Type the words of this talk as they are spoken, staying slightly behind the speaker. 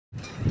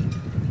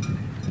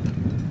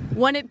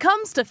When it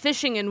comes to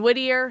fishing in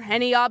Whittier,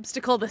 any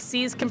obstacle the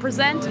seas can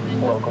present,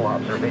 Local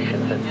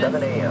observations at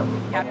 7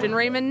 a.m. Captain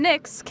Raymond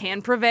Nix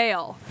can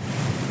prevail.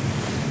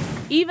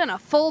 Even a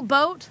full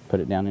boat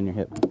Put it down in your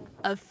hip.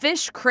 of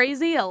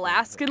fish-crazy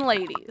Alaskan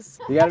ladies.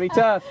 You gotta be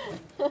tough.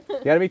 You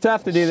gotta be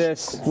tough to do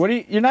this.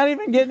 You're not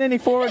even getting any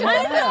forward.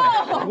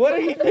 What are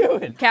you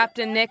doing?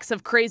 Captain Nix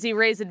of Crazy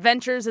Ray's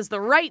Adventures is the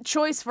right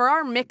choice for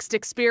our mixed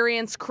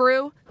experience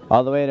crew.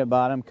 All the way to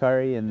bottom,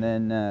 Kari, and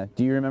then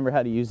do you remember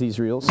how to use these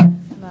reels?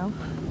 No.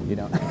 You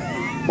don't?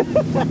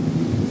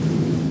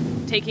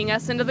 Taking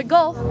us into the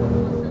Gulf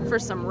for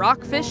some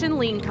rockfish and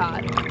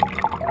lingcod.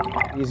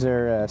 These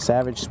are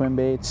Savage swim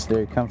baits.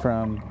 They come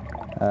from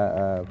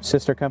a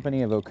sister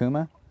company of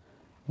Okuma,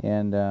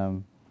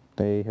 and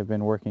they have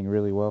been working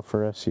really well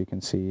for us. You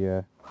can see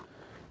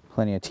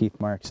plenty of teeth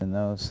marks in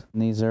those.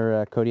 And these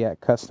are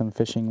Kodiak custom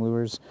fishing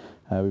lures.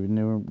 We've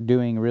been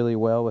doing really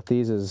well with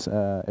these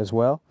as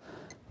well,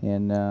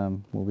 and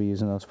we'll be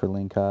using those for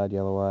lingcod,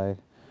 yellow eye,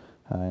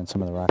 and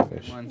some of the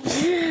rockfish.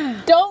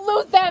 Don't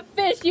lose that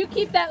fish. You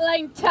keep that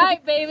line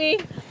tight,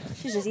 baby.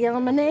 She's just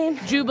yelling my name.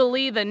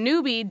 Jubilee the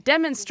newbie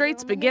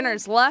demonstrates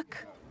beginner's luck.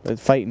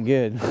 It's fighting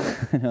good.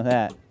 I know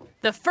that.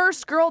 The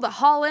first girl to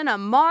haul in a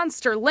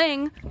monster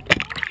ling.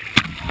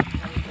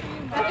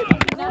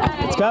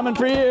 It's coming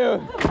for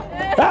you.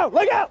 Oh,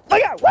 look out!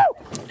 Look out! Woo!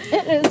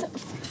 It is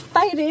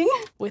fighting.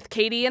 With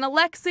Katie and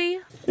Alexi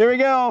Here we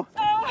go.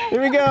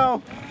 Here we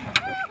go.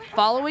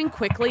 following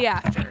quickly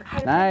after.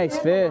 Nice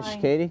fish,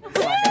 Katie.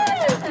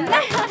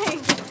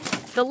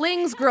 The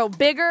lings grow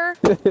bigger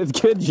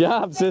Good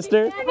job,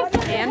 sister.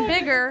 and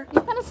bigger,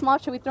 He's kind of small.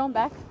 Should we throw him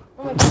back?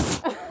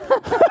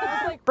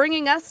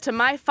 bringing us to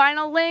my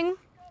final ling,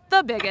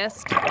 the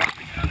biggest.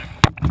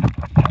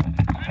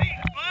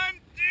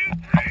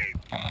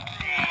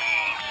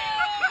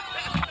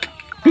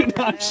 You're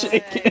not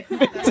shaking.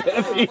 It's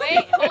heavy.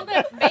 Wait, hold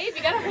it, babe.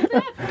 You gotta hold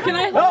it. Can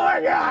I? Oh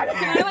my God!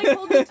 Can I like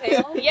hold the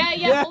tail?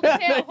 Yeah. Hold the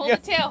tail. Hold the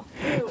tail.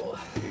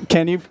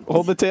 Can you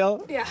hold the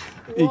tail? Yeah.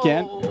 You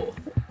can?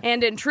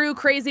 And in true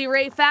Crazy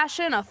Ray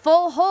fashion, a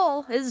full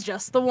hole is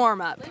just the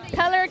warm-up.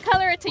 Color.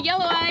 It's a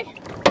yellow eye.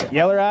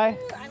 Yeller eye?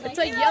 It's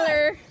a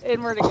yeller.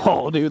 And where to go?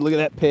 Oh, dude, look at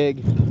that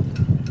pig.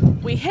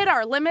 We hit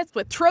our limits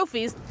with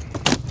trophies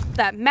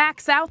that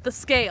max out the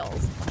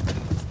scales.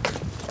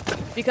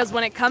 Because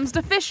when it comes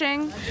to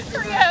fishing,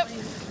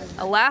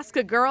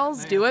 Alaska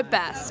girls do it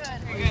best.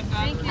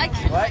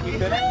 What? You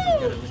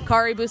couldn't?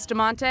 Kari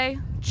Bustamante,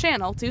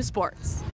 Channel 2 Sports.